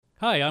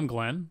Hi, I'm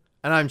Glenn.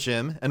 And I'm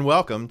Jim, and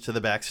welcome to the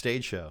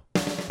Backstage Show.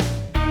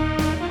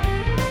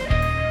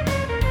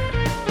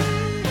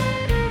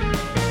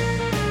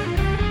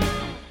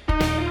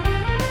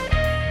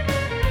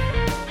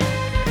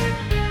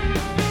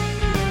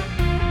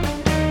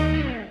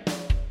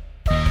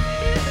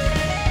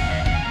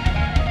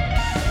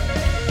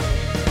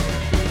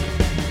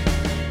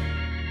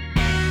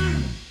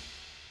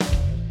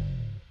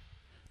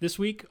 This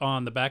week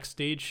on the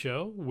Backstage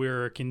Show,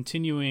 we're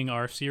continuing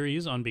our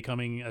series on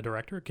becoming a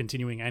director,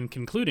 continuing and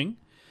concluding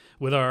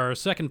with our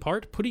second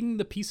part, putting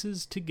the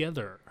pieces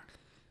together.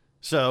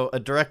 So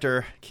a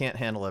director can't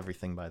handle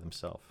everything by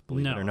themselves,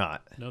 believe it or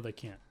not. No, they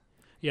can't.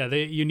 Yeah,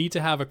 you need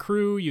to have a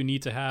crew, you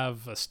need to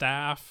have a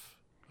staff,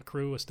 a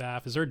crew, a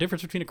staff. Is there a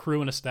difference between a crew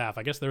and a staff?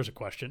 I guess there's a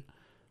question.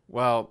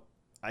 Well,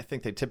 I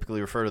think they typically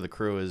refer to the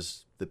crew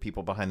as the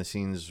people behind the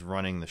scenes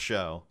running the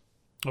show,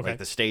 like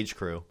the stage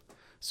crew.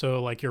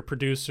 So like your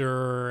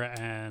producer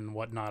and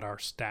whatnot are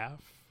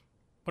staff.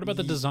 What about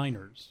the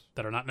designers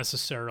that are not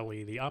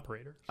necessarily the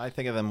operators? I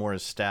think of them more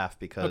as staff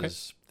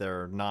because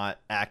they're not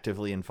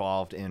actively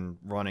involved in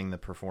running the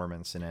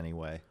performance in any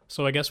way.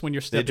 So I guess when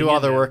you're stepping They do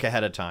all their work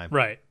ahead of time.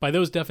 Right. By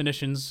those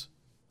definitions,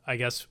 I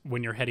guess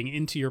when you're heading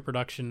into your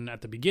production at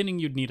the beginning,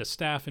 you'd need a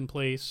staff in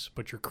place,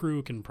 but your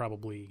crew can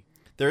probably...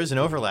 There is an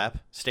overlap.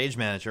 Stage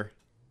manager.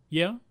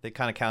 Yeah? They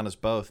kind of count as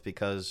both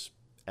because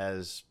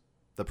as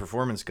the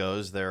performance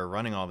goes, they're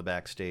running all the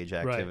backstage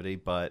activity,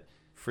 but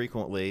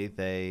frequently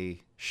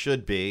they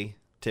should be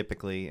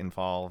typically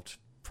involved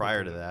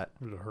prior to that.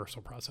 The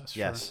rehearsal process.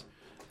 Yes. Sure.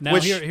 Now,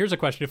 here's a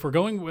question. If we're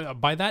going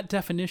by that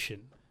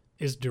definition,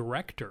 is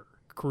director,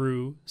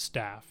 crew,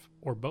 staff,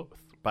 or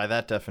both? By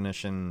that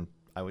definition,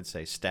 I would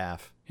say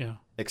staff. Yeah.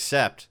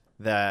 Except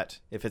that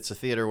if it's a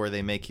theater where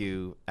they make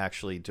you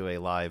actually do a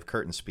live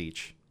curtain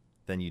speech,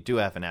 then you do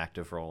have an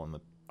active role in the...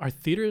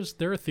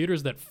 There are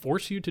theaters that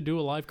force you to do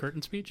a live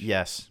curtain speech?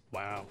 Yes.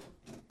 Wow.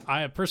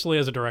 I personally,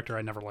 as a director,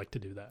 I never like to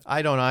do that.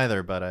 I don't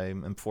either, but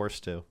I'm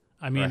forced to.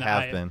 I mean,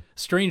 I have been.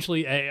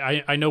 Strangely,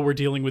 I know we're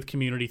dealing with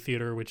community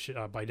theater, which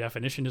by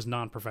definition is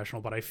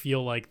non-professional, but I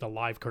feel like the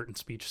live curtain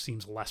speech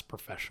seems less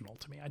professional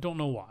to me. I don't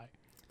know why.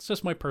 It's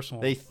just my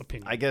personal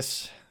opinion. I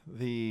guess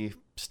the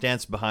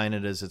stance behind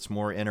it is it's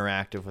more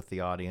interactive with the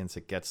audience.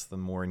 It gets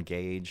them more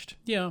engaged.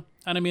 Yeah,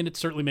 and I mean, it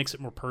certainly makes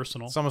it more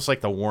personal. It's almost like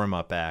the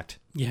warm-up act.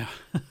 Yeah.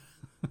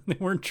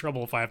 We're in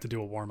trouble if I have to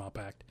do a warm-up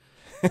act.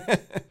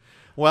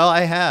 Well,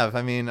 I have.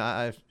 I mean,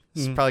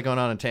 it's probably going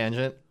on a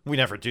tangent. We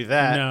never do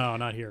that. No,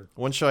 not here.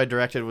 One show I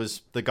directed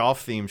was the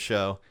golf-themed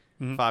show,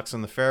 Fox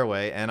on the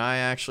Fairway, and I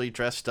actually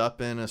dressed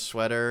up in a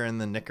sweater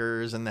and the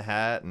knickers and the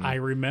hat. And I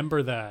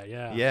remember that,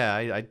 yeah. Yeah,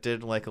 I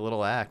did like a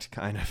little act,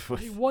 kind of. With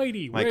hey,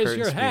 Whitey, my where's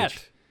your curtain hat?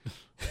 speech.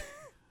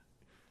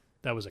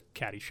 That was a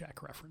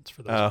Caddyshack reference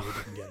for those of you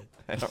who didn't get it.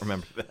 I don't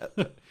remember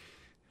that.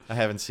 I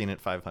haven't seen it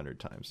 500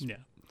 times. Yeah.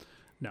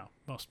 No,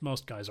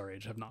 most guys our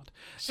age have not.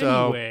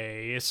 So,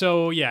 anyway,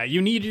 so yeah,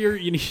 you need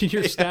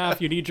your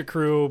staff, you need your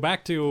crew.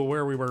 Back to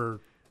where we were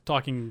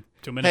talking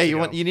 2 minutes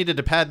ago. You needed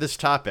to pad this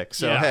topic,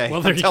 so yeah,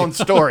 well, I'm telling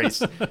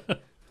stories.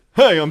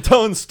 Hey, I'm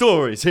telling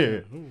stories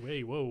here. Oh,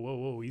 hey,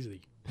 whoa,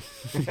 easy.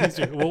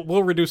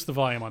 we'll reduce the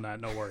volume on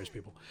that. No worries,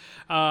 people.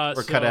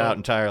 Or cut it out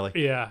entirely.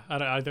 Yeah,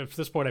 at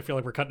this point, I feel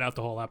like we're cutting out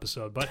the whole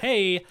episode. But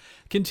hey,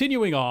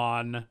 continuing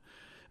on.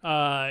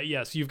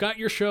 Yes, you've got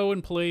your show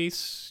in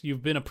place.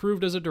 You've been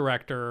approved as a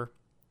director.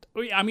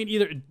 I mean,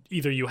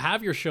 either you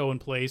have your show in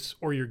place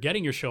or you're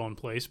getting your show in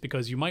place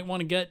because you might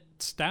want to get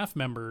staff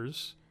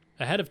members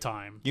ahead of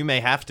time. You may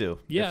have to.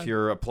 Yeah.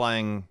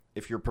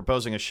 If you're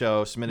proposing a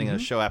show, submitting a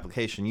show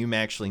application, you may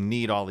actually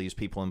need all these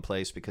people in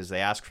place because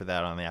they ask for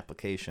that on the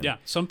application. Yeah,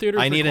 some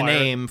theaters I need a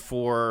name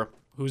for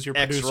who's your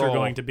X producer role.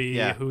 going to be,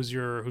 yeah. who's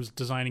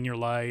designing your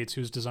lights,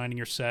 who's designing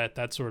your set,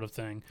 that sort of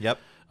thing. Yep.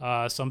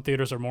 Some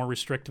theaters are more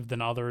restrictive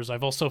than others.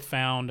 I've also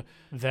found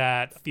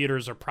that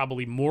theaters are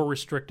probably more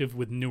restrictive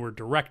with newer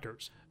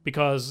directors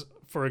because,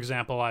 for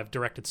example, I've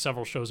directed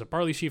several shows at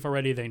Barley Sheaf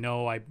already. They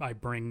know I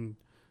bring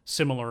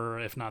similar,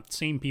 if not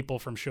same people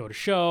from show to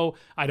show.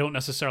 I don't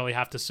necessarily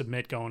have to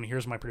submit going,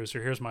 here's my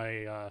producer, here's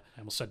my, I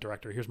almost said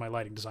director, here's my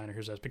lighting designer,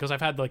 here's this. Because I've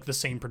had like the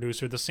same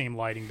producer, the same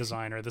lighting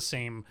designer, the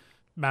same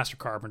master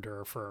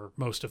carpenter for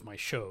most of my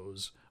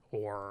shows,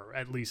 or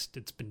at least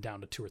it's been down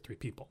to 2 or 3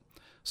 people.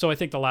 So I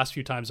think the last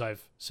few times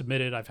I've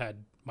submitted, I've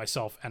had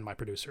myself and my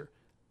producer.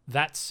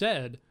 That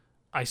said,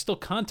 I still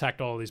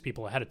contact all of these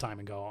people ahead of time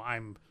and go,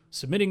 I'm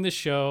submitting this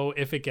show.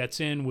 If it gets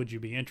in, would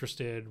you be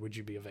interested? Would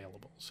you be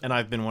available? So And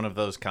I've been one of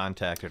those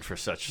contacted for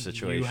such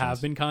situations. you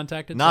have been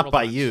contacted? Not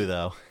by times. you,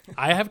 though.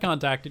 I have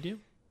contacted you.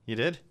 You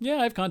did? Yeah,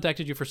 I've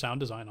contacted you for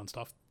sound design on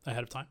stuff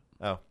ahead of time.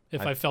 Oh.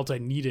 If I felt I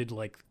needed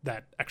like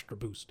that extra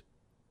boost.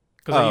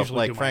 Because I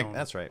usually do my own.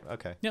 That's right.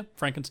 Okay. Yeah,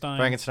 Frankenstein.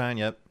 Frankenstein,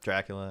 yep.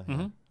 Dracula.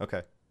 Yeah.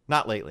 Okay.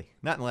 Not lately.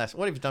 Not in the last...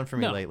 What have you done for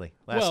me lately?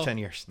 Last 10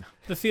 years. No.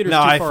 The theater's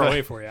too far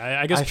away for you.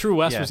 I guess True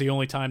West was the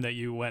only time that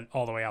you went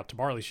all the way out to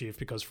Barley Sheaf,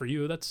 because for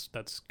you, that's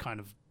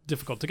kind of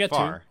difficult to get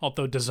to.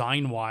 Although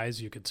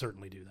design-wise, you could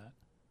certainly do that.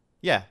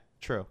 Yeah,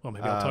 true. Well,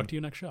 maybe I'll talk to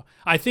you next show.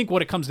 I think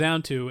what it comes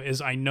down to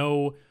is I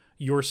know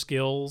your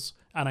skills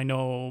and I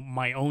know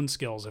my own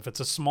skills. If it's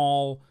a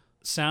small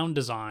sound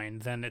design,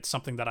 then it's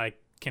something that I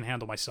can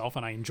handle myself,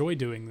 and I enjoy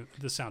doing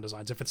the sound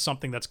designs. If it's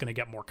something that's going to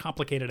get more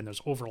complicated and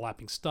there's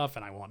overlapping stuff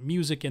and I want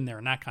music in there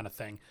and that kind of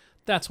thing,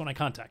 that's when I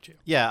contact you.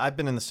 Yeah, I've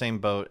been in the same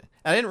boat.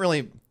 I didn't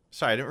really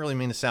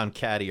mean to sound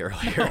catty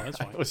earlier. No, that's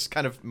fine. I was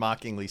kind of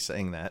mockingly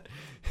saying that.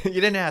 You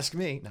didn't ask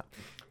me. No.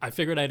 I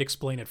figured I'd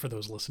explain it for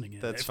those listening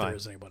in, That's if fine. there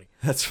is anybody.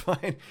 That's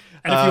fine.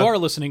 And if you are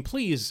listening,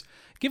 please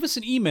give us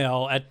an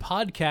email at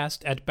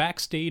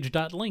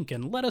podcast@backstage.link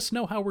and let us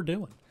know how we're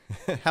doing.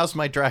 How's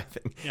my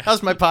driving? Yeah.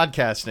 How's my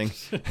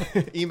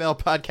podcasting? Email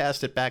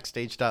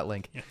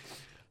podcast@backstage.link. Yeah.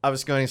 I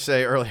was going to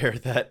say earlier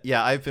that,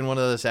 yeah, I've been one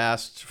of those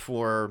asked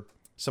for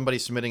somebody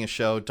submitting a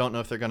show, don't know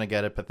if they're going to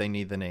get it, but they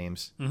need the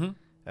names. Mm-hmm.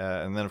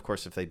 And then, of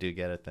course, if they do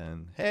get it,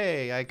 then,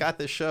 hey, I got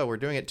this show. We're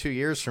doing it 2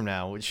 years from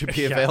now. Would you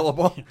be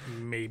available?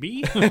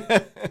 Maybe.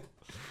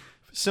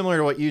 Similar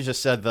to what you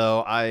just said,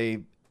 though,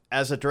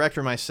 as a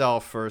director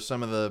myself for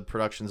some of the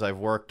productions I've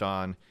worked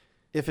on,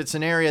 if it's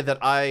an area that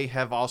I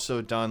have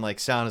also done, like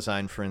sound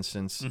design, for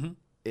instance, mm-hmm.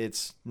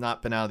 it's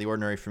not been out of the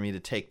ordinary for me to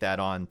take that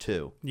on,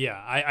 too.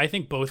 Yeah, I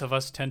think both of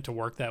us tend to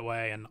work that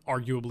way, and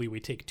arguably we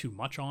take too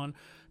much on.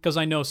 Because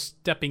I know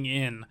stepping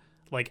in,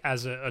 like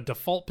as a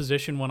default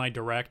position when I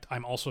direct,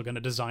 I'm also going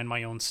to design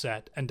my own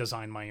set and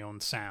design my own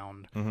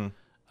sound, mm-hmm.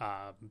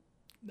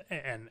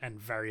 and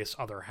various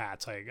other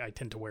hats. I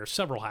tend to wear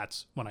several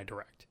hats when I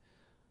direct.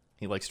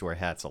 He likes to wear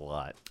hats a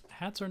lot.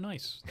 Hats are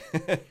nice.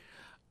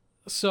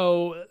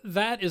 So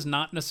that is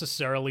not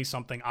necessarily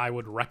something I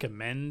would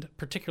recommend,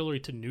 particularly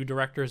to new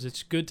directors.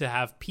 It's good to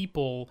have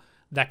people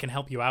that can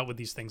help you out with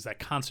these things that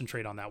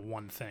concentrate on that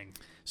one thing.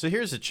 So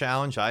here's a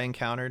challenge I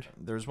encountered.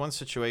 There was one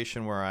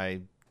situation where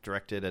I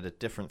directed at a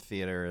different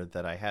theater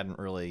that I hadn't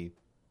really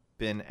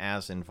been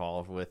as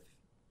involved with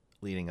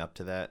leading up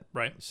to that.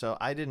 Right. So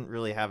I didn't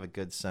really have a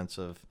good sense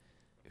of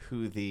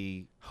who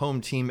the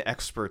home team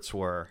experts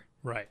were.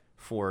 Right.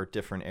 For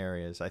different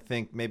areas. I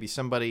think maybe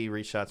somebody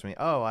reached out to me,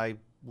 I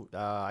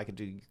could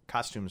do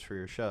costumes for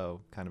your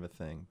show, kind of a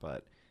thing.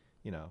 But,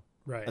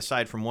 right.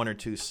 Aside from 1 or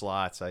 2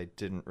 slots, I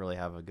didn't really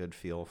have a good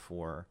feel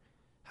for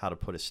how to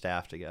put a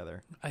staff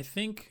together. I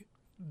think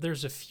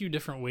there's a few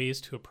different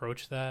ways to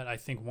approach that. I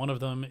think one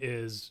of them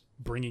is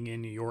bringing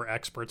in your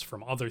experts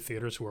from other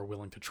theaters who are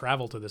willing to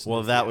travel to this.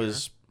 Well, that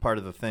was part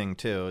of the thing,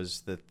 too,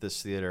 is that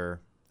this theater,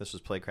 this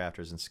was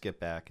Playcrafters and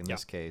Skipback in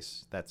this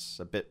case. That's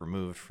a bit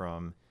removed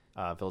from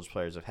Village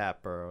Players of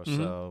Hatboro. Mm-hmm.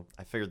 So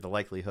I figured the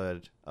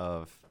likelihood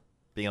of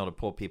being able to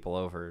pull people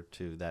over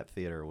to that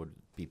theater would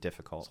be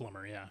difficult.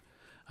 Slimmer,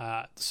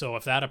 yeah. So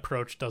if that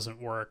approach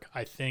doesn't work,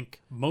 I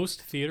think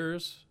most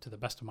theaters, to the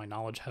best of my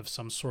knowledge, have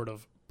some sort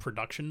of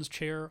productions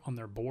chair on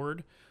their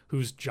board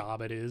whose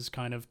job it is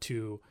kind of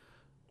to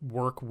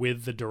work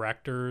with the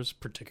directors,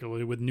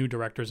 particularly with new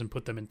directors, and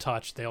put them in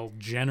touch. They'll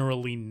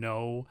generally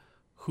know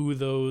who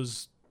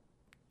those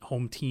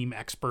home team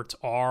experts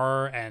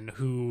are and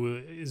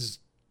who is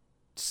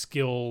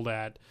skilled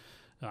at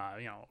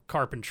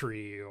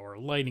carpentry or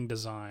lighting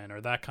design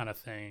or that kind of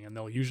thing, and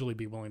they'll usually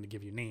be willing to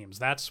give you names.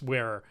 That's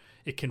where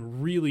it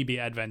can really be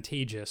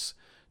advantageous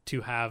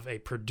to have a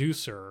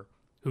producer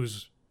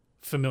who's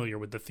familiar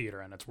with the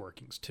theater and its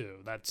workings too.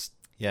 That's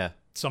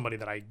somebody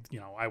that I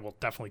will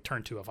definitely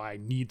turn to. If I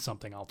need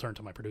something, I'll turn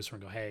to my producer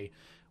and go, hey,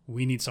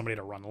 we need somebody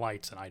to run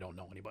lights and I don't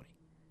know anybody.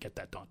 Get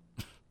that done.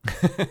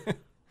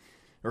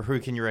 Or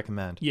who can you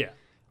recommend?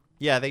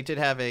 Yeah, they did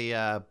have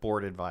a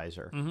board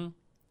advisor. Mm-hmm.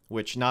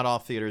 Which not all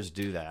theaters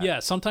do that. Yeah,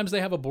 sometimes they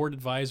have a board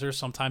advisor.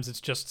 Sometimes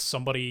it's just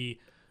somebody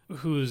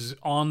who's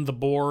on the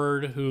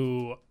board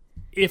who,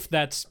 if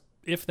that's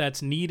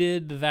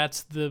needed,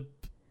 that's the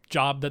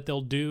job that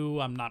they'll do.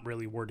 I'm not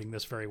really wording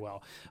this very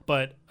well.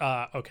 But,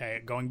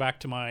 okay, going back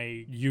to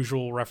my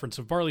usual reference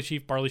of Barley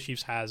Sheaf, Barley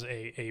Sheafs has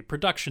a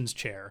productions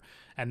chair.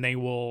 And they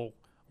will,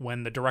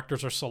 when the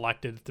directors are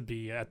selected to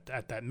be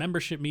at that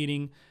membership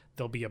meeting,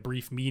 there'll be a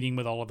brief meeting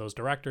with all of those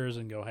directors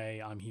and go,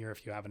 hey, I'm here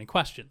if you have any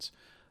questions.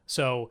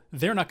 So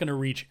they're not going to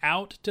reach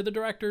out to the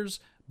directors,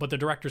 but the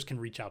directors can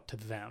reach out to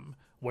them.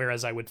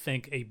 Whereas I would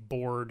think a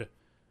board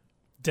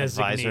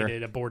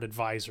designated, a board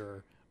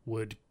advisor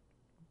would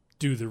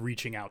do the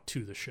reaching out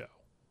to the show.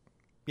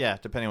 Yeah,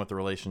 depending on what the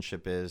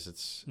relationship is.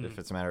 If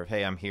it's a matter of,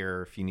 hey, I'm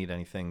here. If you need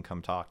anything,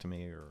 come talk to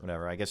me or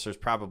whatever. I guess there's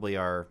probably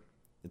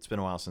it's been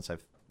a while since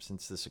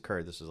this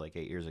occurred. This was like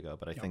 8 years ago,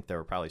 but I think there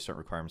were probably certain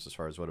requirements as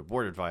far as what a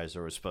board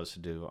advisor was supposed to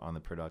do on the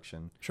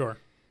production. Sure.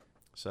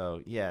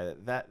 So yeah,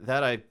 that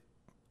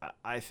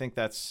I think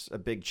that's a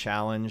big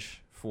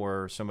challenge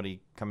for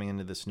somebody coming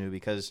into this new,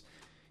 because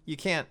you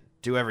can't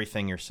do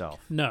everything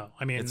yourself. No,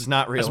 I mean, it's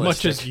not realistic. As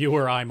much as you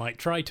or I might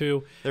try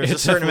to. There's a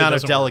certain amount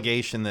of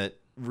delegation that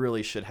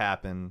really should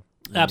happen.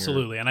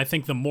 Absolutely, and I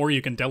think the more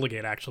you can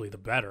delegate, actually, the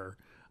better.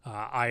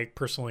 I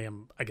personally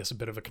am, I guess, a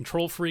bit of a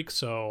control freak,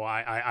 so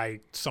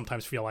I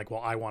sometimes feel like,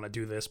 well, I want to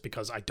do this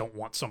because I don't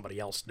want somebody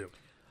else to do it.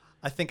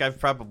 I think I've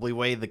probably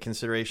weighed the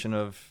consideration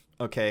of,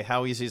 okay,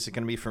 how easy is it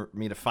going to be for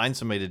me to find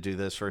somebody to do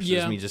this versus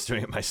me just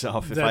doing it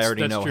myself if I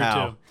already know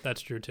how?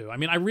 That's true too. I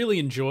mean, I really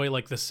enjoy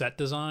like the set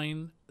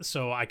design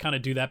So I kind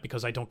of do that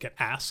because I don't get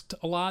asked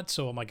a lot.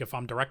 So I'm like, if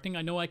I'm directing,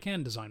 I know I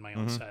can design my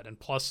own set. And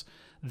plus,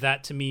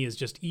 that to me is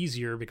just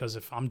easier because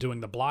if I'm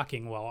doing the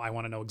blocking, well, I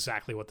want to know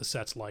exactly what the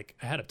set's like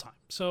ahead of time.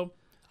 So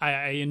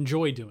I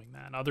enjoy doing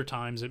that. Other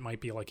times it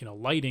might be like,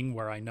 lighting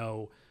where I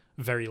know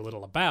very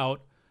little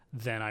about,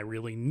 then I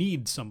really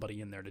need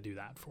somebody in there to do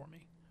that for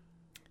me.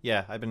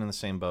 Yeah, I've been in the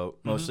same boat,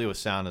 mostly with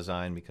sound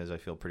design because I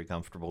feel pretty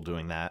comfortable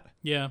doing that.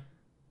 Yeah.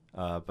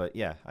 But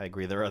yeah, I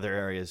agree. There are other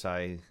areas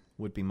I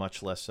would be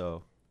much less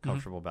so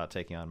comfortable about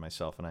taking on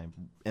myself, and I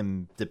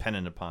am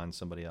dependent upon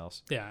somebody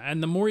else. Yeah,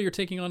 and the more you're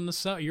taking on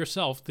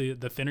yourself, the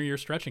thinner you're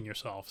stretching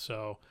yourself.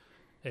 So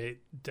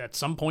at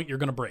some point, you're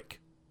going to break.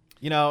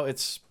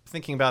 It's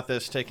thinking about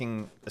this,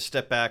 taking a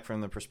step back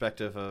from the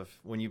perspective of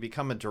when you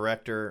become a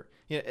director,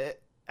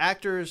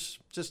 actors,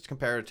 just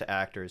compare it to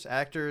actors.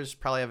 Actors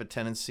probably have a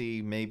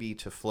tendency maybe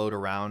to float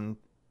around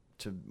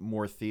to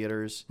more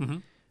theaters,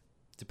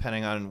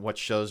 depending on what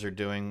shows they're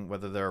doing,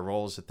 whether there are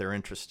roles that they're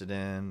interested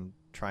in,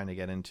 trying to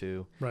get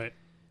into. Right.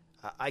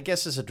 I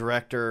guess as a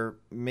director,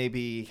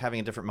 maybe having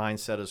a different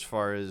mindset as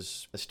far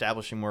as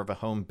establishing more of a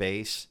home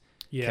base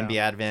can be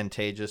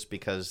advantageous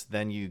because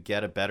then you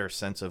get a better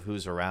sense of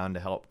who's around to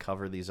help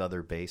cover these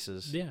other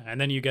bases. Yeah,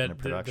 and then you get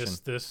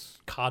this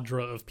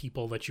cadre of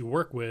people that you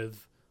work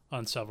with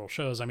on several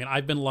shows. I mean,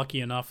 I've been lucky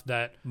enough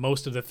that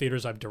most of the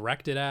theaters I've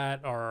directed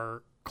at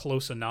are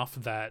close enough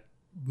that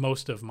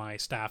most of my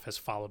staff has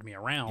followed me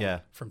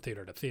around from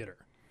theater to theater.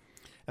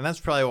 And that's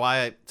probably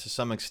why, to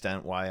some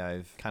extent, why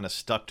I've kind of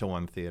stuck to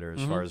one theater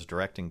as far as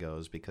directing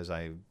goes, because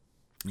I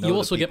know you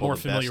also get more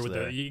familiar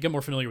with you get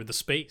more familiar with the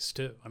space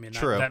too. I mean,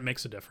 that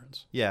makes a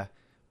difference. Yeah,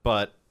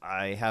 but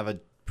I have a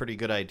pretty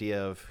good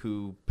idea of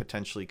who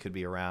potentially could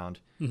be around.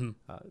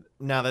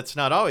 Now, that's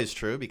not always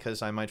true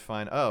because I might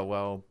find,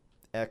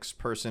 X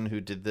person who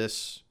did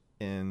this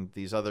in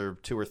these other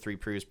 2 or 3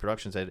 previous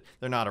productions,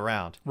 they're not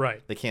around.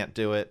 Right. They can't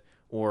do it,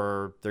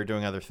 or they're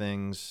doing other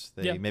things.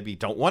 They maybe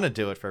don't want to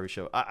do it for every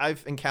show.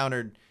 I've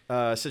encountered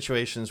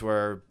situations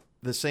where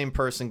the same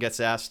person gets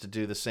asked to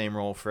do the same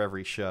role for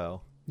every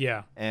show.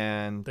 Yeah.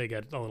 And they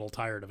get a little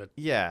tired of it.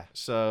 Yeah.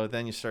 So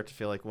then you start to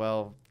feel like,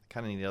 well, I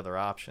kind of need other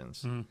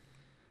options.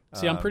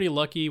 See, I'm pretty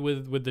lucky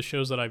with the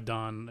shows that I've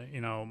done.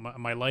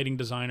 My lighting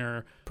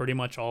designer, pretty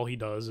much all he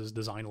does is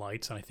design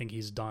lights. And I think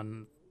he's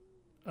done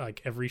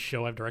like every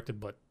show I've directed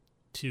but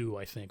 2,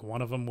 I think.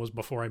 One of them was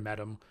before I met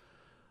him.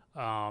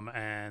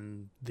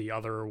 And the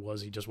other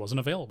was he just wasn't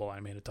available. I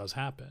mean, it does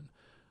happen.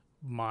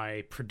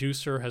 My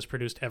producer has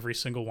produced every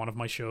single one of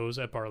my shows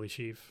at Barley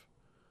Sheaf.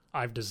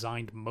 I've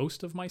designed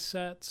most of my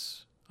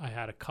sets. I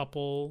had a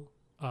couple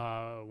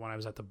when I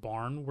was at the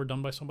barn were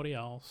done by somebody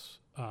else.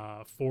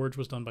 Forge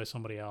was done by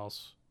somebody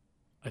else.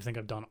 I think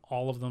I've done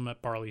all of them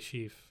at Barley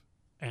Sheaf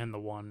and the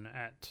one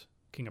at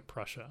King of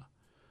Prussia.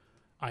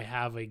 I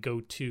have a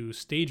go-to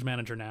stage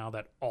manager now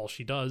that all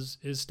she does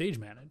is stage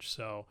manage.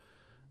 So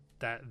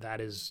that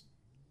is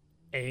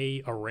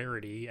A, a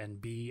rarity,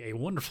 and B, a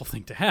wonderful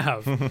thing to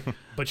have.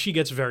 But she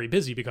gets very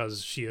busy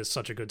because she is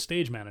such a good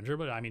stage manager.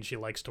 But I mean, she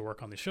likes to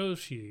work on the shows.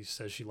 She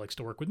says she likes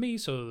to work with me,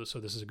 so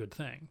this is a good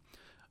thing.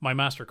 My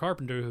master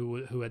carpenter,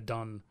 who had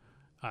done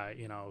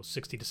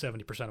 60 to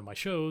 70% of my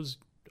shows,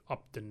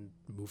 upped and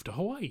moved to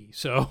Hawaii.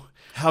 So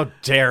how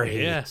dare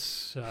he?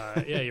 Yes,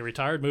 he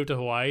retired, moved to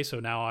Hawaii.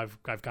 So now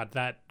I've got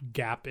that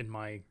gap in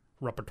my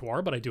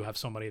repertoire, but I do have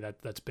somebody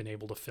that's been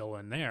able to fill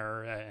in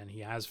there, and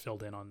he has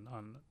filled in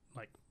on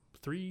like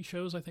 3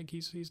 shows I think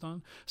he's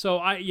done. So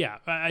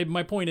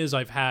my point is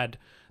I've had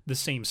the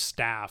same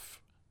staff,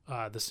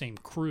 the same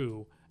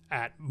crew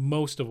at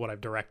most of what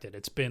I've directed.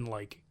 It's been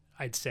like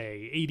I'd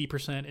say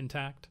 80%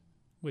 intact,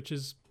 which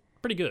is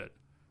pretty good.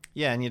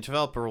 Yeah, and you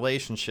develop a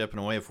relationship and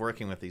a way of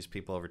working with these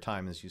people over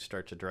time as you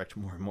start to direct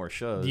more and more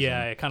shows.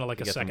 Yeah, kind of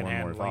like a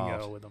secondhand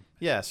lingo with them.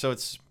 Yeah, so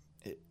it's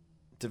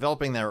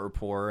developing that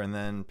rapport and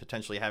then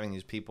potentially having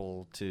these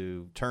people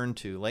to turn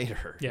to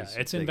later. Yeah,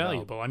 it's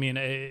invaluable. Help. I mean,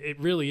 it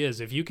really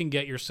is. If you can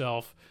get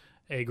yourself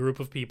a group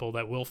of people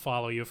that will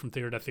follow you from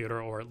theater to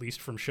theater or at least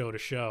from show to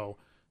show,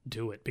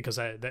 do it. Because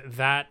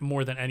that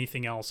more than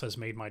anything else has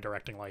made my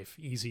directing life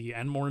easy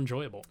and more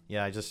enjoyable.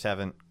 Yeah, I just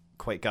haven't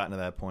quite gotten to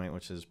that point,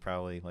 which is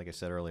probably, like I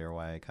said earlier,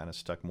 why I kind of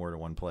stuck more to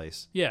one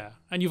place. Yeah,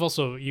 and you've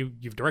also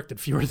you've directed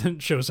fewer than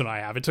shows than I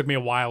have. It took me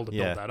a while to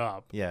build that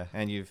up. Yeah,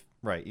 and you've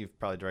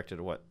probably directed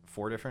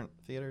 4 different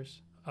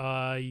theaters?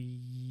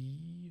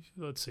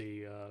 Let's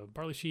see,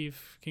 Barley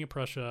Sheaf, King of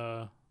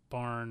Prussia,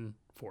 Barn,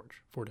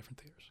 Forge, 4 different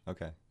theaters.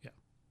 Okay. Yeah.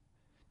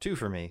 2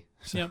 for me.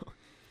 So. Yeah,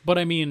 but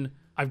I mean,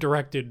 I've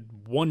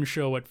directed 1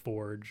 show at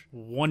Forge,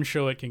 1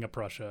 show at King of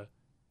Prussia,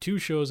 2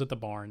 shows at the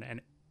Barn,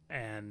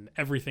 and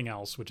everything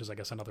else, which is, I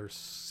guess, another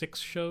 6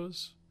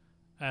 shows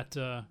at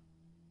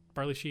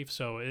Barley Sheaf.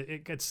 So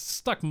it gets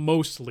stuck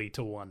mostly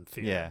to one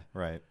theater. Yeah,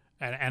 right.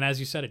 And as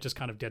you said, it just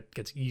kind of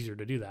gets easier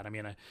to do that. I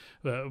mean,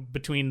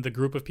 between the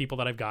group of people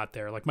that I've got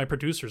there, like my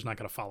producer's not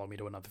going to follow me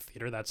to another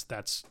theater.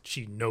 That's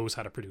she knows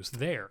how to produce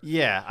there.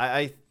 Yeah,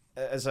 I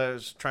as I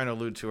was trying to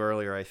allude to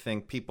earlier, I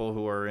think people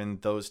who are in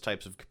those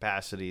types of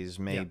capacities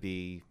may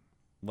be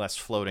less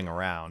floating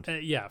around.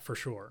 Yeah, for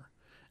sure.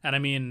 And I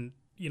mean,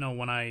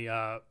 when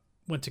I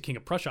went to King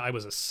of Prussia, I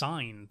was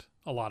assigned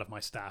a lot of my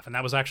staff, and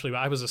that was actually,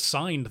 I was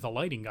assigned the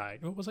lighting guy.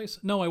 What was I?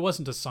 No, I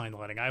wasn't assigned the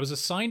lighting guy. I was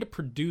assigned a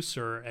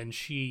producer, and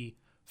she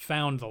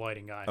found the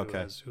lighting guy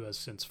who has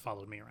since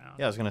followed me around.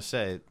 Yeah, I was going to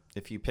say,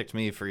 if you picked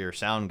me for your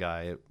sound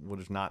guy, it would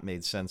have not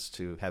made sense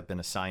to have been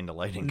assigned a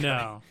lighting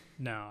guy.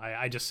 No.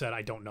 I just said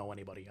I don't know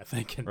anybody, I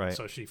think, and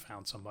so she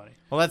found somebody.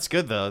 Well, that's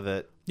good,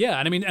 though. Yeah,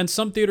 and I mean, and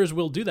some theaters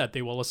will do that.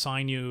 They will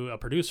assign you a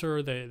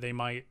producer. They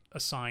might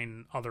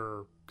assign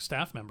other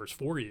staff members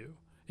for you.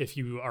 If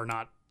you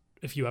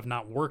have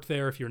not worked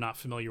there, if you're not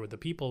familiar with the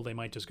people, they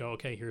might just go,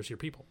 okay, here's your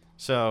people.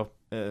 So,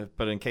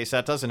 but in case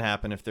that doesn't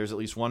happen, if there's at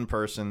least one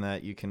person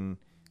that you can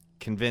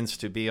convince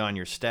to be on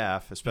your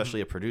staff,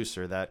 especially a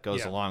producer, that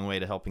goes a long way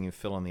to helping you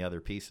fill in the other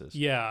pieces.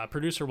 Yeah, a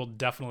producer will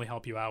definitely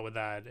help you out with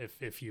that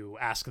if you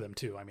ask them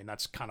to. I mean,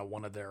 that's kind of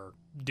one of their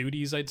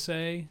duties, I'd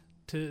say,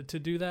 to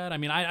do that. I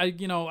mean, I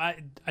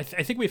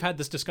think we've had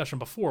this discussion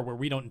before where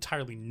we don't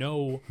entirely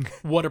know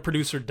what a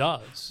producer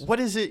does. What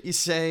is it you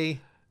say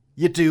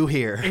you do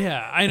here?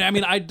 Yeah, I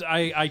mean,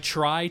 I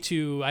try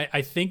to.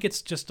 I think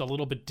it's just a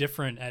little bit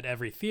different at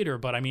every theater.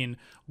 But I mean,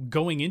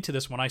 going into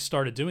this, when I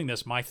started doing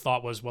this, my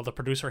thought was, well, the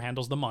producer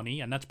handles the money,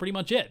 and that's pretty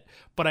much it.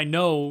 But I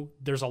know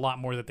there's a lot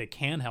more that they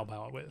can help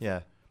out with.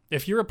 Yeah.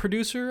 If you're a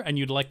producer and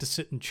you'd like to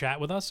sit and chat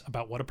with us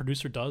about what a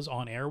producer does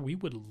on air, we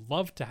would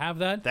love to have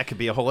that. That could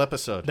be a whole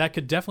episode. That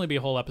could definitely be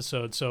a whole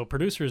episode. So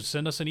producers,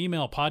 send us an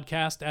email,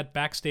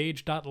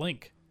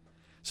 podcast@backstage.link.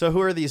 So who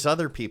are these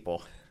other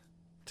people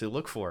to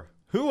look for?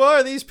 Who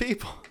are these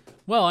people?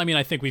 Well, I mean,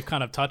 I think we've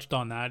kind of touched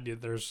on that.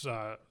 There's,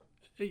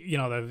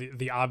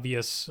 the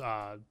obvious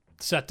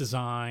set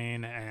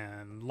design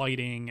and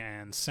lighting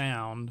and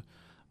sound,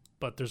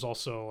 but there's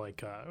also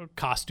like a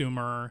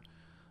costumer,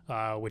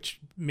 which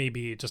may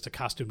be just a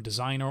costume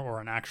designer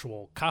or an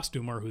actual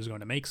costumer who's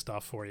going to make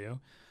stuff for you.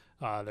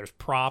 There's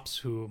props,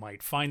 who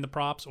might find the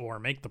props or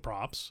make the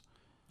props.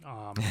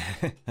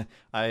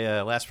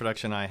 Last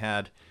production I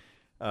had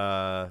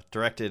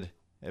directed,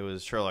 it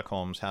was Sherlock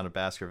Holmes, Hound of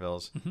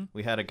Baskervilles. Mm-hmm.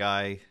 We had a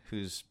guy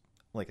who's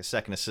like a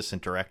second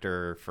assistant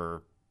director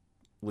for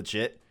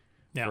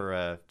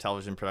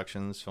television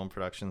productions, film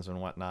productions, and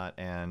whatnot.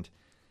 And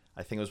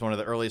I think it was one of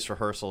the earliest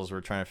rehearsals. We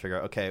were trying to figure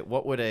out, okay,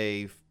 what would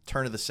a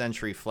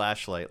turn-of-the-century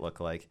flashlight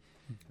look like?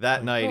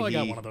 That night, I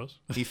got one of those.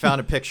 He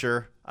found a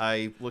picture.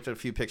 I looked at a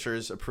few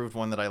pictures, approved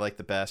one that I liked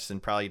the best,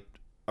 and probably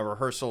a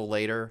rehearsal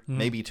later,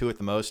 maybe two at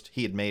the most,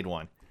 he had made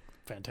one.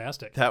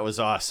 Fantastic. That was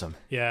awesome.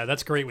 Yeah,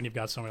 that's great when you've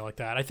got somebody like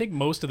that. I think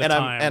most of the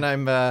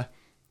time...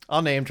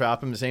 I'll name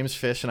drop him. His name's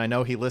Fish, and I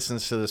know he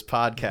listens to this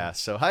podcast.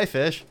 So, hi,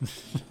 Fish.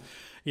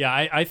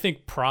 Yeah, I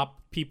think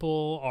prop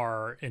people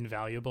are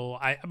invaluable.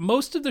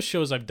 Most of the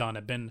shows I've done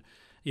have been,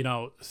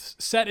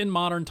 set in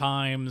modern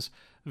times,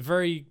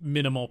 very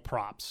minimal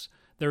props.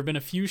 There have been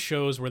a few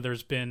shows where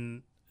there's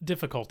been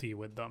difficulty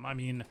with them. I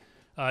mean,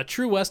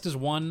 True West is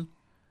one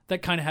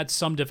that kind of had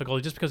some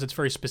difficulty just because it's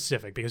very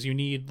specific, because you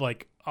need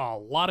like a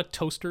lot of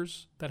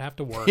toasters that have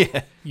to work.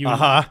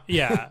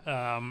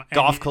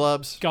 Golf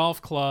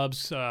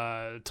clubs,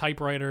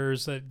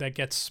 typewriters that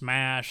get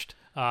smashed.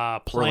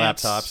 Plants, or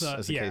laptops,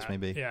 as the case may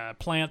be. Yeah,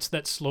 plants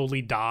that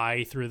slowly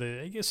die through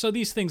the. So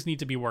these things need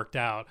to be worked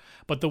out.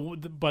 But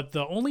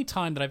the only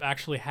time that I've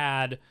actually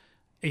had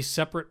a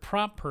separate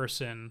prop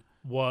person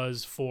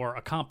was for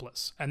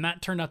Accomplice, and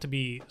that turned out to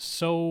be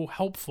so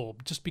helpful,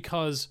 just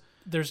because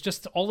there's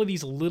just all of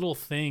these little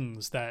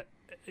things that,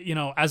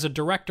 as a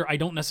director, I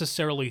don't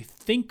necessarily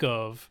think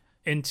of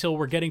until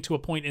we're getting to a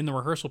point in the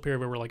rehearsal period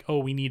where we're like, oh,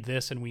 we need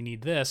this and we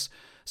need this.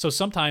 So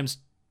sometimes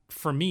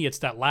for me, it's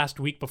that last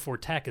week before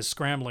tech is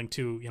scrambling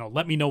to,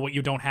 let me know what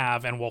you don't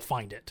have and we'll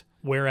find it.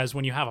 Whereas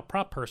when you have a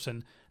prop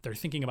person, they're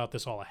thinking about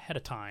this all ahead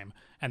of time,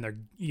 and they're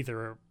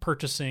either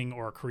purchasing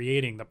or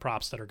creating the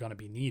props that are going to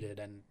be needed.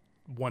 And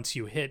once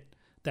you hit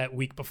that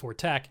week before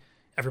tech,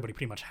 everybody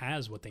pretty much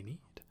has what they need.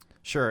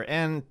 Sure.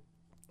 And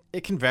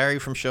it can vary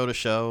from show to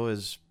show,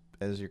 as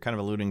you're kind of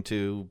alluding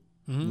to.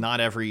 Mm-hmm. Not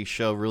every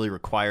show really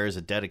requires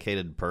a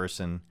dedicated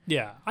person.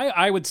 Yeah,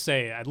 I would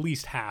say at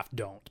least half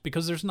don't,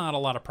 because there's not a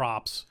lot of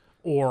props,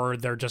 or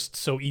they're just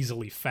so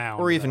easily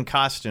found. Or even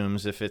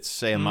costumes, if it's,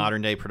 say, a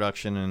modern day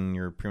production and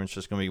you're pretty much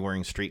just going to be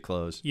wearing street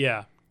clothes.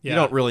 Yeah. You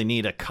don't really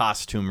need a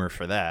costumer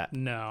for that.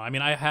 No, I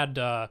mean, I had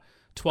 12th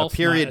A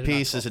period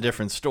piece is a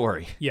different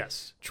story.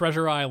 Yes.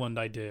 Treasure Island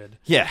I did.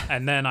 Yeah.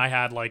 And then I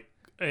had like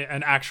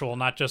an actual,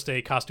 not just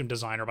a costume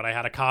designer, but I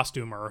had a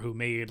costumer who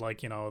made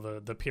like,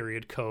 the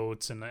period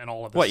coats and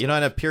all of this. What, you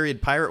don't have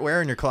period pirate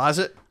wear in your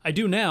closet? I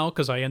do now,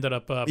 because I ended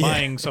up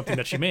buying something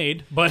that she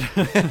made. But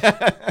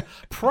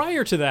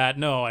prior to that,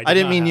 no, I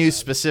didn't mean you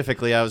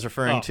specifically. I was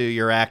referring to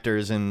your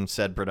actors in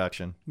said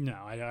production. No,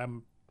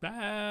 I'm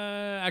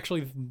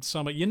actually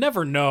somebody. You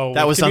never know.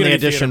 That was on the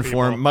audition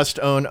form. Must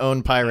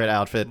own pirate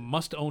outfit.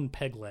 Must own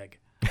peg leg.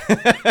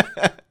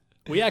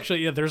 We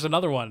actually, there's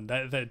another one,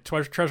 that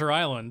Treasure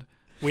Island.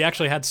 We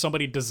actually had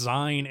somebody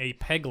design a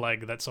peg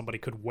leg that somebody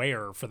could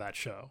wear for that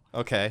show.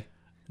 Okay.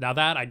 Now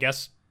that, I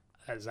guess,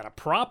 is that a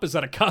prop? Is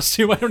that a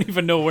costume? I don't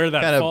even know where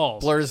that kind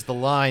falls. Of blurs the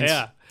lines.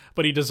 Yeah.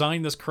 But he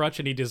designed this crutch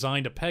and he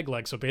designed a peg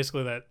leg, so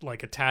basically that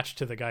like attached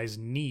to the guy's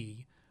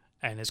knee,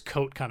 and his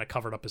coat kind of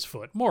covered up his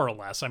foot, more or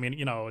less. I mean,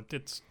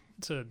 it's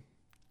a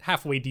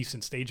halfway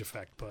decent stage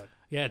effect, but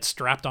yeah, it's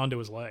strapped onto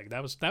his leg.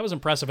 That was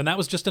impressive, and that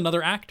was just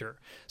another actor.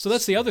 So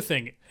that's the other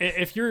thing.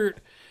 If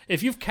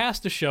you've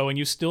cast a show and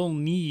you still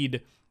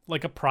need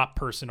like a prop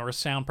person or a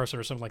sound person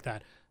or something like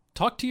that,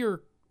 talk to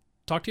your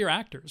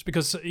actors,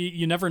 because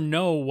you never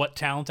know what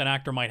talent an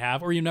actor might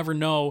have, or you never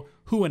know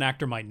who an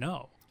actor might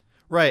know.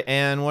 Right,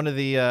 and one of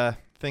the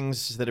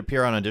things that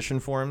appear on audition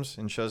forms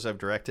in shows I've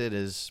directed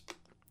is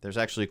there's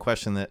actually a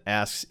question that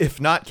asks, if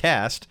not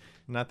cast,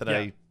 not that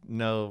I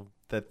know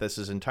that this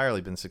has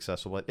entirely been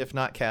successful, but if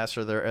not cast,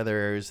 are there other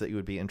areas that you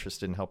would be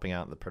interested in helping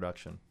out in the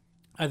production?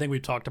 I think we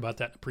talked about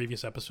that in a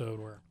previous episode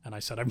and I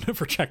said I've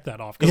never checked that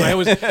off,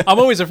 because I'm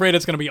always afraid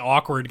it's going to be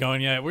awkward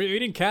going, we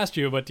didn't cast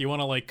you, but do you want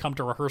to like come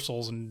to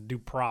rehearsals and do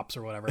props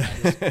or whatever?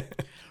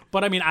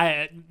 But I mean,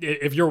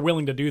 if you're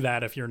willing to do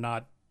that, if you're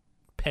not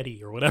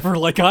petty or whatever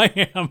like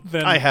I am,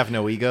 then I have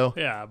no ego.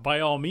 Yeah, by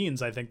all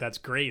means, I think that's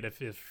great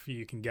if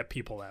you can get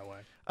people that way.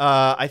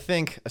 I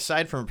think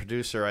aside from a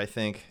producer, I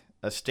think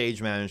a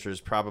stage manager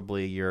is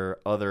probably your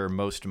other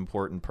most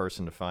important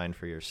person to find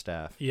for your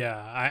staff.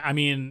 Yeah, I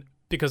mean,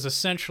 because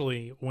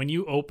essentially when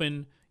you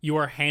open, you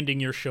are handing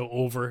your show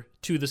over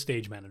to the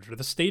stage manager.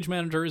 The stage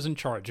manager is in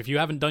charge. If you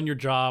haven't done your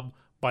job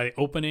by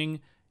opening,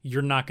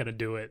 you're not going to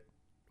do it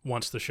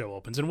once the show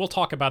opens. And we'll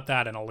talk about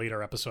that in a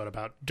later episode,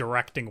 about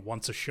directing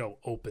once a show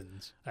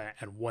opens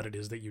and what it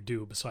is that you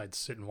do besides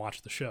sit and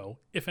watch the show,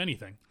 if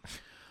anything.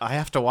 I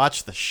have to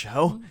watch the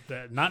show?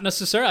 Not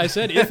necessarily. I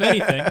said, if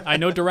anything. I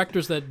know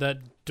directors that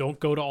don't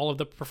go to all of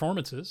the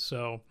performances,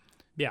 so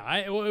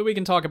yeah, we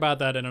can talk about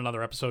that in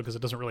another episode because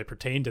it doesn't really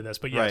pertain to this.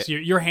 But yes,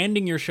 right. You're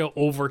handing your show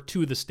over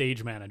to the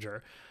stage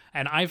manager.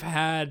 And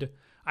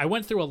I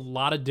went through a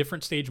lot of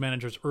different stage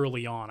managers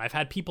early on. I've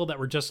had people that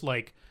were just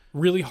like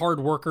really hard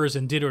workers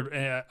and did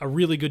a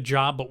really good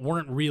job, but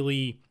weren't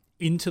really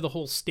into the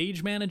whole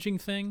stage managing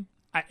thing.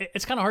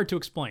 It's kind of hard to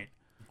explain.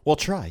 Well,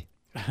 try.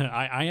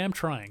 I am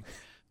trying.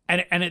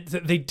 And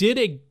they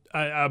did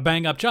a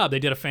bang-up job. They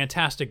did a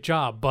fantastic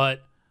job,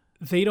 but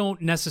they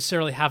don't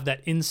necessarily have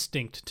that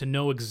instinct to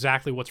know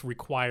exactly what's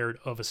required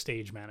of a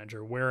stage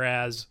manager.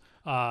 Whereas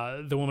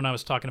the woman I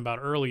was talking about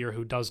earlier,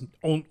 who does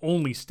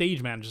only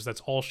stage manages,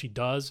 that's all she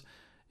does,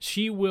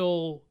 she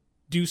will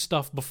do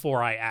stuff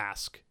before I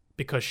ask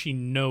because she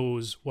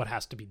knows what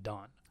has to be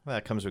done. Well,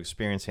 that comes with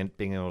experience and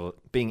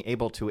being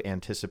able to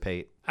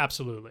anticipate.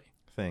 Absolutely.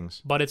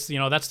 Things. But it's,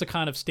 that's the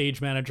kind of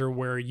stage manager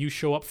where you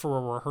show up for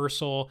a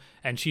rehearsal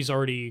and she's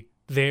already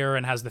there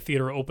and has the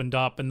theater opened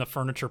up and the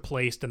furniture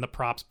placed and the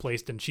props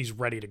placed and she's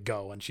ready to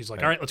go, and she's like,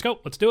 right. All right, let's go,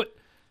 let's do it.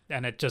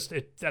 And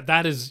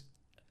that is,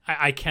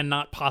 I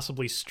cannot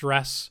possibly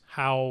stress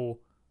how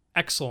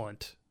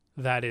excellent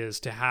that is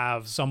to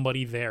have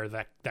somebody there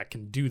that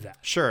can do that.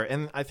 Sure,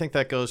 and I think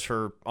that goes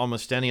for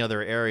almost any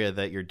other area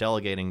that you're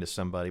delegating to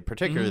somebody,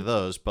 particularly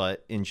those,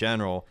 but in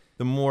general,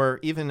 the more,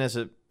 even as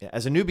a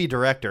newbie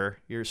director,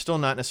 you're still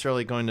not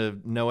necessarily going to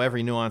know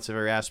every nuance of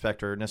every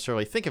aspect or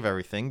necessarily think of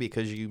everything,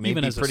 because you may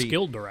even be as pretty a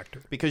skilled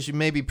director, because you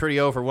may be pretty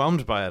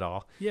overwhelmed by it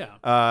all.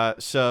 Yeah.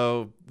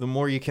 So the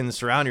more you can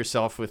surround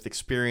yourself with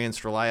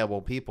experienced,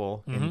 reliable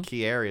people in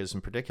key areas in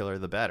particular,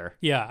 the better.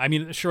 Yeah, I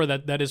mean, sure,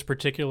 that is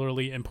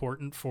particularly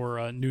important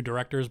for new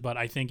directors, but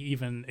I think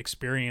even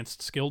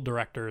experienced, skilled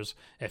directors,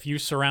 if you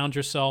surround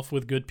yourself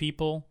with good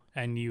people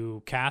and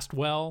you cast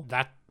well,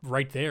 that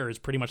right there is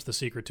pretty much the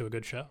secret to a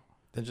good show.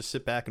 Then just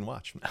sit back and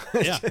watch.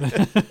 Yeah.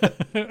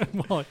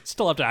 Well,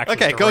 still have to actually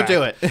direct. Go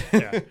do it.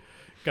 Yeah.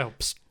 Go,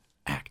 psst,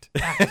 act.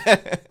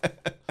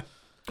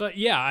 But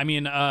yeah, I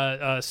mean,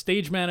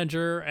 stage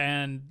manager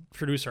and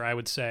producer, I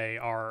would say,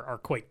 are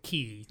quite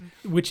key,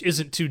 which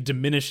isn't to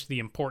diminish the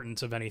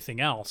importance of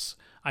anything else.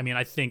 I mean,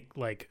 I think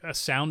like a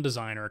sound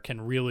designer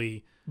can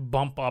really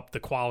bump up the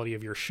quality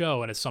of your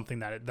show, and it's something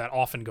that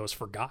often goes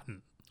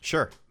forgotten.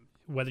 Sure.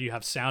 Whether you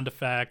have sound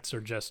effects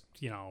or just,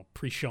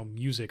 pre-show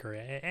music or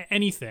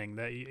anything,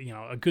 that,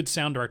 a good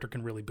sound director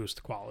can really boost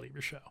the quality of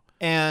your show.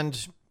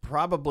 And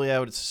probably I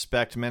would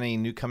suspect many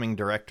new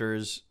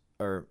directors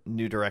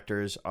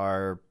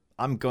are,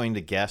 I'm going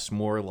to guess,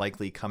 more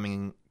likely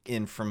coming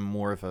in from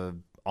more of a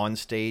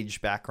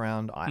onstage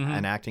background,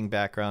 an acting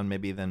background,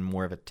 maybe than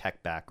more of a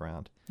tech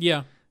background.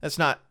 Yeah. That's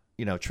not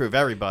true of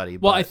everybody.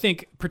 Well, I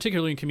think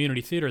particularly in community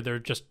theater,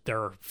 there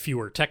are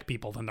fewer tech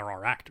people than there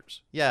are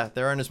actors. Yeah,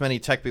 there aren't as many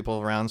tech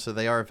people around, so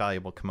they are a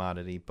valuable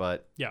commodity.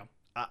 But yeah,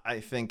 I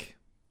think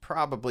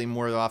probably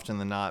more often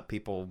than not,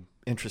 people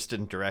interested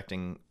in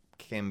directing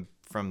came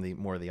from the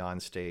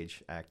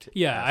onstage act.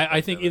 Yeah,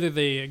 I think either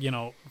they,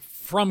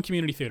 from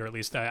community theater at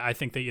least, I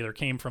think they either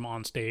came from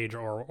onstage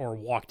or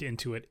walked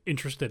into it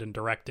interested in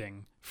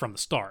directing from the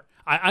start.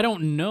 I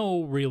don't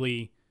know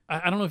really.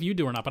 I don't know if you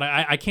do or not, but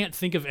I can't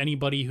think of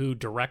anybody who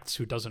directs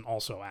who doesn't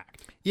also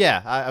act.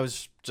 Yeah, I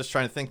was just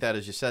trying to think that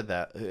as you said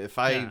that.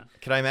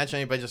 Could I imagine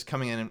anybody just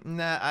coming in and,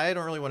 nah, I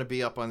don't really want to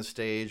be up on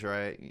stage,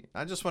 or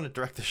I just want to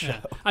direct the show.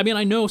 Yeah. I mean,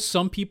 I know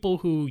some people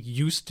who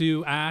used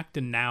to act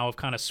and now have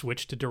kind of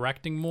switched to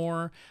directing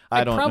more.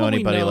 I don't know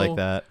anybody like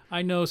that.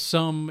 I know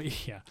some,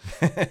 yeah,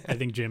 I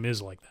think Jim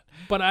is like that.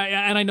 But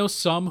I know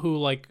some who,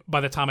 like,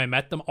 by the time I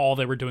met them, all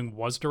they were doing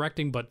was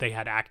directing, but they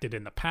had acted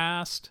in the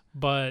past.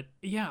 But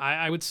yeah,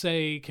 I would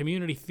say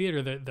community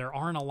theater, there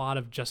aren't a lot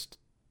of just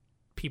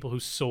people who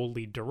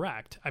solely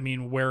direct. I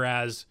mean,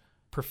 whereas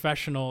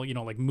professional,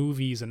 like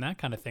movies and that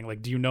kind of thing,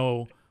 like, do you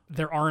know,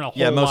 there aren't a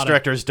whole lot. Yeah, most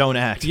directors don't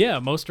act. Yeah,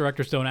 most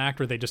directors don't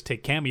act, or they just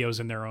take cameos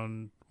in their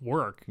own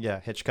work. Yeah,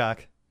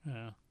 Hitchcock.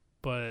 Yeah,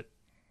 but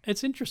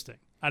it's interesting.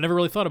 I never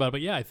really thought about it,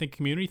 but yeah, I think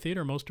community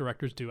theater, most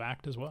directors do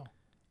act as well.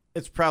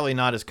 It's probably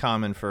not as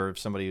common for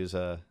somebody who's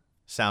a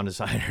sound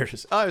designer. I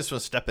just want to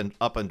step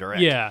up and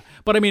direct. Yeah,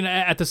 but I mean,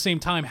 at the same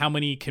time, how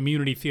many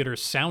community theater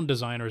sound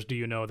designers do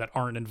you know that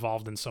aren't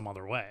involved in some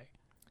other way?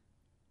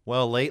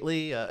 Well,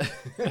 lately,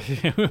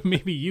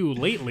 maybe you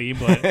lately,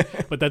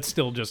 but that's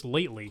still just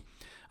lately.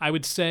 I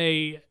would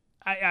say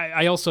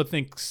I also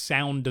think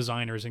sound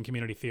designers in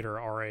community theater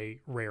are a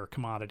rare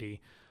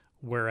commodity,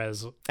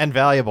 whereas and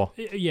valuable.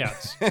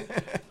 Yes.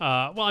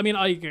 Well, I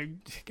mean,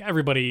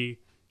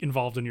 everybody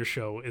involved in your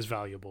show is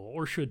valuable,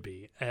 or should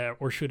be,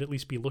 or should at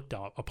least be looked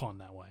upon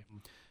that way.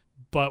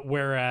 But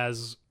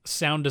whereas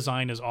sound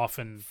design is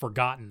often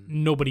forgotten,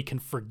 nobody can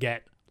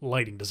forget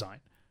lighting design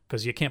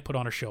because you can't put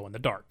on a show in the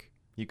dark.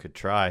 You could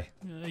try.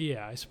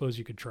 Yeah, I suppose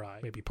you could try.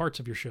 Maybe parts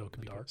of your show could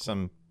be dark.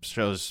 Some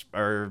shows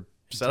are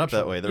set up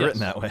that way. They're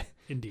written that way.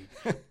 Indeed.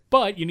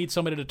 But you need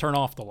somebody to turn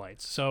off the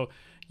lights. So,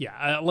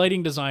 yeah,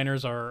 lighting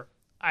designers are...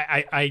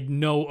 I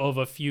know of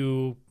a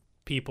few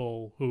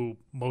people who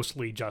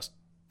mostly just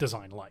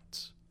design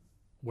lights,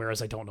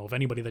 whereas I don't know of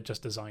anybody that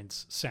just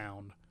designs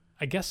sound.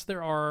 I guess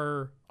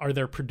are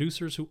there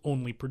producers who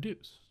only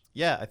produce?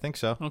 Yeah, I think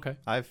so. Okay.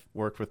 I've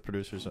worked with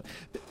producers.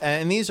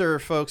 And these are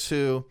folks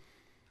who...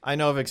 I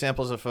know of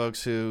examples of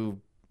folks who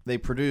they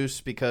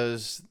produce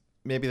because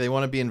maybe they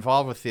want to be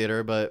involved with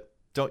theater, but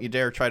don't you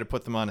dare try to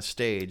put them on a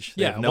stage.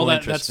 They have no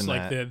interest in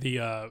that. That's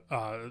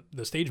like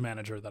the stage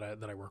manager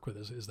that I work with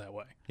is that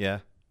way. Yeah.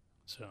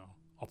 So,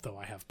 although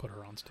I have put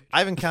her on stage.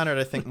 I've encountered,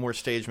 I think, more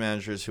stage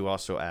managers who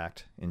also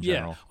act in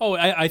general. Yeah. Oh,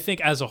 I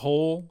think as a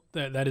whole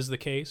that is the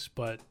case,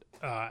 but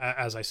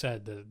as I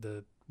said,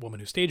 the woman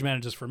who stage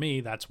manages for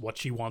me, that's what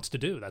she wants to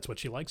do. That's what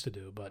she likes to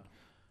do, but...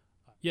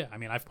 Yeah, I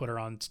mean, I've put her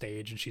on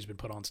stage, and she's been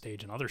put on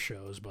stage in other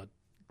shows, but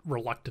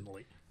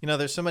reluctantly.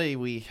 There's somebody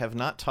we have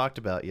not talked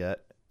about yet,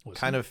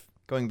 of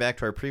going back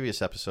to our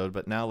previous episode,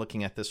 but now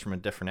looking at this from a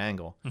different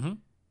angle,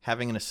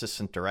 having an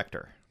assistant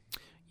director.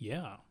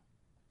 Yeah.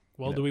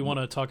 Well, do we want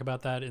to talk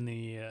about that in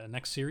the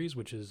next series,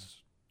 which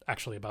is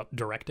actually about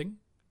directing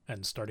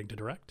and starting to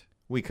direct?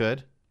 We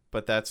could,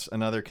 but that's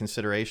another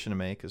consideration to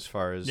make as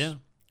far as... Yeah.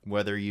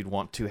 Whether you'd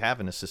want to have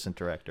an assistant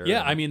director.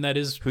 Yeah, I mean, that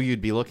is... Who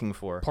you'd be looking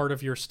for. Part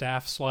of your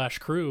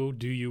staff/crew,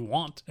 do you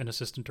want an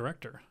assistant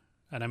director?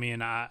 And I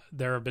mean,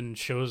 there have been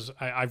shows...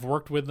 I've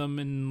worked with them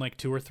in like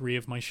 2 or 3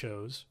 of my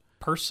shows.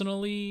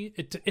 Personally,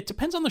 it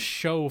depends on the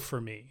show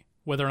for me,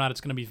 whether or not it's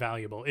going to be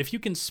valuable. If you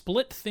can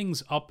split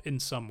things up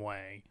in some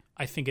way,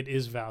 I think it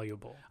is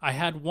valuable. I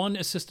had one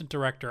assistant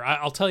director.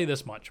 I'll tell you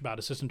this much about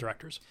assistant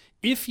directors.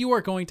 If you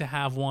are going to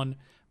have one,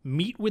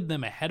 meet with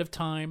them ahead of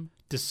time,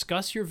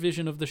 discuss your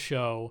vision of the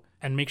show,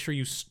 and make sure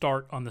you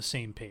start on the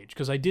same page.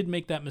 Because I did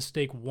make that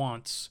mistake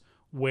once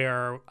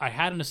where I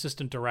had an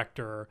assistant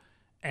director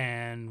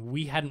and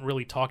we hadn't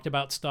really talked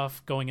about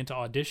stuff going into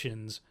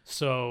auditions.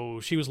 So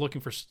she was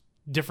looking for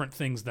different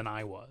things than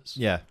I was.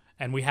 Yeah.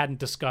 And we hadn't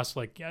discussed,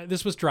 like,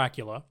 this was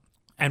Dracula.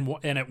 And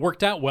it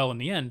worked out well in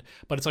the end.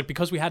 But it's like,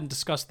 because we hadn't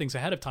discussed things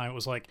ahead of time, it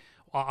was like,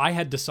 I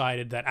had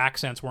decided that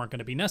accents weren't going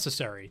to be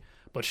necessary.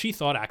 But she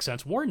thought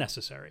accents were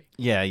necessary.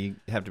 Yeah, you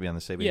have to be on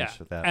the same page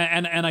with that.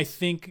 And I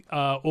think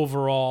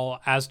overall,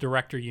 as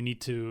director, you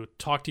need to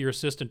talk to your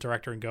assistant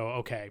director and go,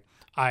 okay,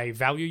 I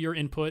value your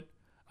input.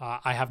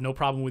 I have no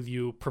problem with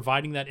you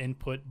providing that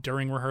input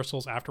during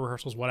rehearsals, after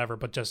rehearsals, whatever,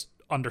 but just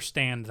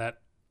understand that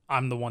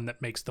I'm the one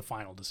that makes the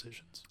final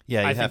decisions.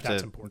 Yeah, I think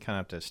that's important. You kind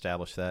of have to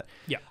establish that.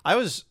 Yeah. I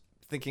was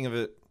thinking of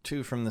it,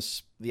 too, from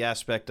the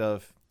aspect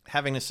of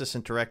having an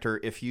assistant director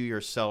if you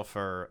yourself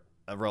are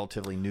a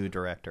relatively new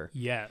director.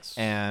 Yes.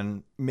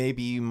 And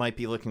maybe you might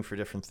be looking for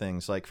different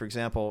things. Like, for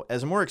example,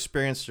 as a more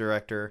experienced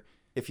director,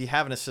 if you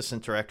have an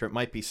assistant director, it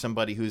might be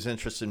somebody who's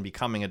interested in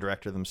becoming a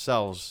director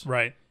themselves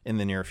in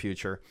the near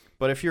future.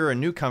 But if you're a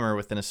newcomer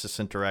with an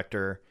assistant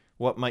director,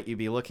 what might you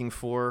be looking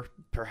for?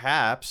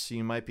 Perhaps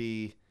you might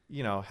be,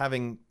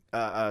 having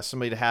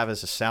somebody to have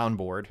as a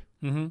soundboard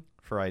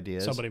for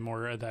ideas. Somebody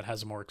more that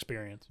has more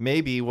experience.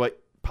 Maybe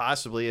what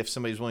possibly, if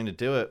somebody's willing to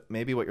do it,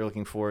 maybe what you're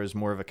looking for is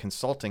more of a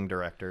consulting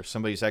director,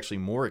 somebody who's actually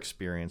more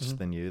experienced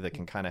than you that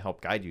can kind of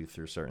help guide you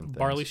through certain things.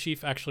 Barley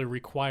Sheaf actually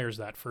requires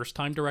that.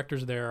 First-time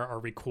directors there are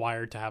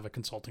required to have a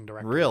consulting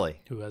director.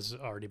 Really? Who has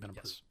already been a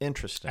part.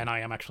 Interesting. And I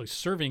am actually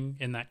serving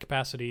in that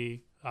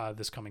capacity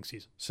this coming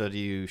season. So do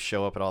you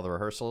show up at all the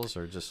rehearsals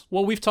or just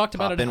Well, we've talked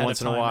about it in ahead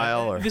once of in a time.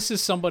 while? Or? This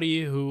is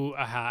somebody who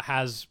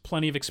has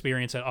plenty of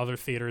experience at other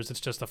theaters. It's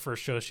just the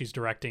first show she's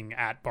directing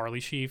at Barley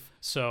Sheaf.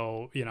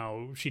 So,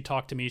 she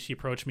talked to me. She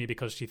approached me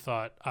because she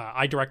thought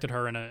I directed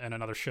her in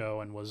another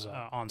show and was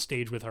on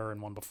stage with her in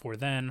one before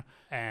then.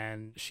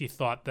 And she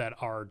thought that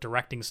our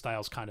directing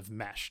styles kind of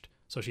meshed.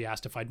 So she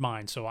asked if I'd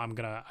mind. So I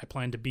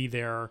plan to be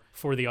there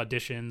for the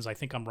auditions. I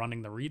think I'm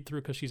running the read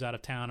through because she's out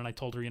of town. And I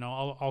told her,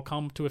 I'll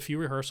come to a few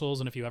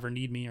rehearsals. And if you ever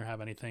need me or have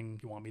anything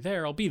you want me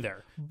there, I'll be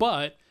there.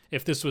 But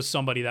if this was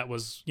somebody that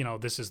was,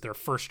 this is their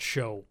first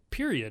show,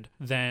 period,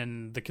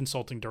 then the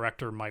consulting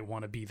director might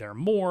want to be there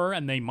more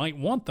and they might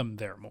want them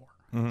there more.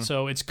 Mm-hmm.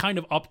 So it's kind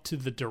of up to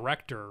the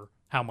director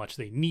how much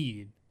they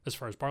need as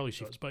far as Barley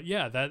Sheaf goes. But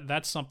yeah,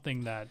 that's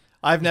something that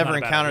I've never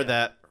encountered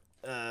that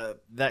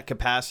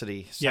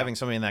capacity, having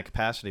somebody in that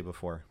capacity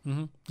before.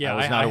 Mm-hmm. Yeah, I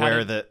was not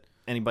aware that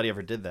anybody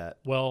ever did that.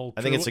 Well,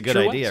 I think it's a good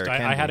idea.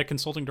 I had a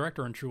consulting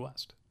director in True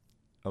West.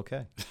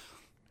 Okay.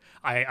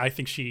 I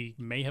think she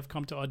may have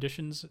come to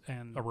auditions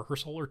and a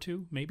rehearsal or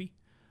two, maybe.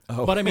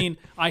 Oh. But I mean,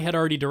 I had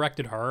already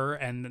directed her,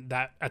 and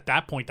that at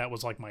that point, that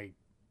was like my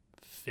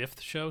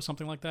 5th show,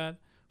 something like that.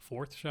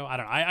 4th show. I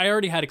don't know. I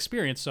already had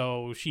experience,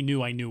 so she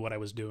knew I knew what I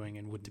was doing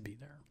and would be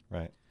there.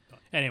 Right. But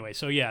anyway,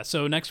 so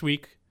next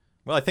week.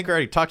 Well, I think we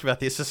already talked about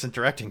the assistant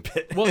directing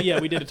bit. Well, yeah,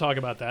 we did talk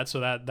about that,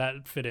 so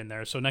that fit in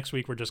there. So next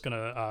week we're just going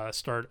to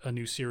start a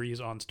new series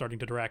on starting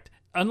to direct,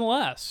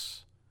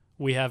 unless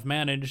we have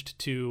managed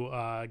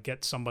to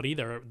get somebody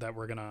there that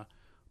we're going to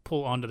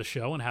pull onto the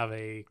show and have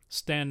a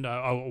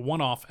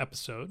one-off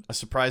episode. A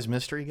surprise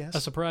mystery guest?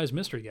 A surprise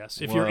mystery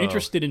guest. If you're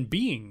interested in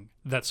being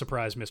that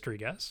surprise mystery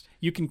guest,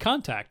 you can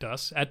contact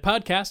us at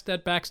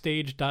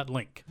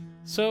podcast@backstage.link.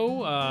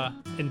 So,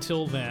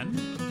 until then,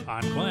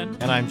 I'm Glenn.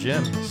 And I'm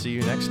Jim. See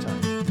you next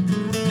time.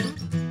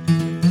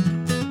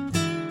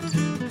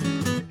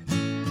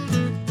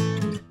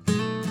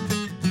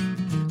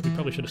 We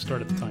probably should have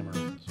started the timer.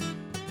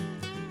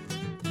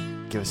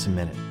 Give us a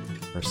minute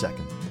or a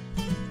second.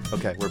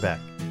 Okay, we're back.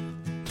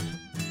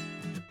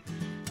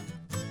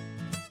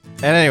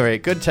 At any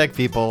rate, good tech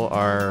people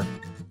are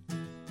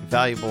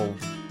valuable.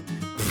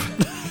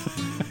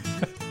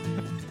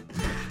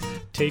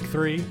 Take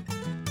 3.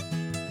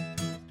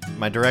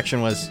 My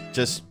direction was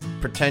just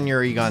pretend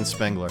you're Egon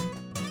Spengler.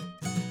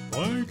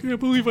 I can't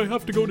believe I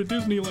have to go to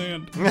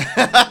Disneyland.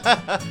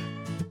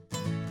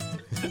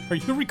 Are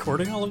you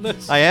recording all of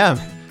this? I am.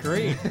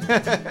 Great.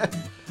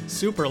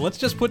 Super. Let's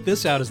just put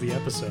this out as the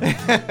episode.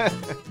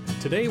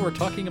 Today we're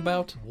talking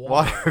about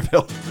water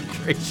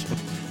filtration.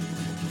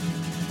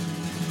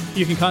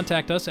 You can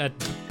contact us at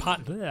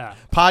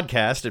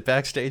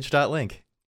podcast@backstage.link.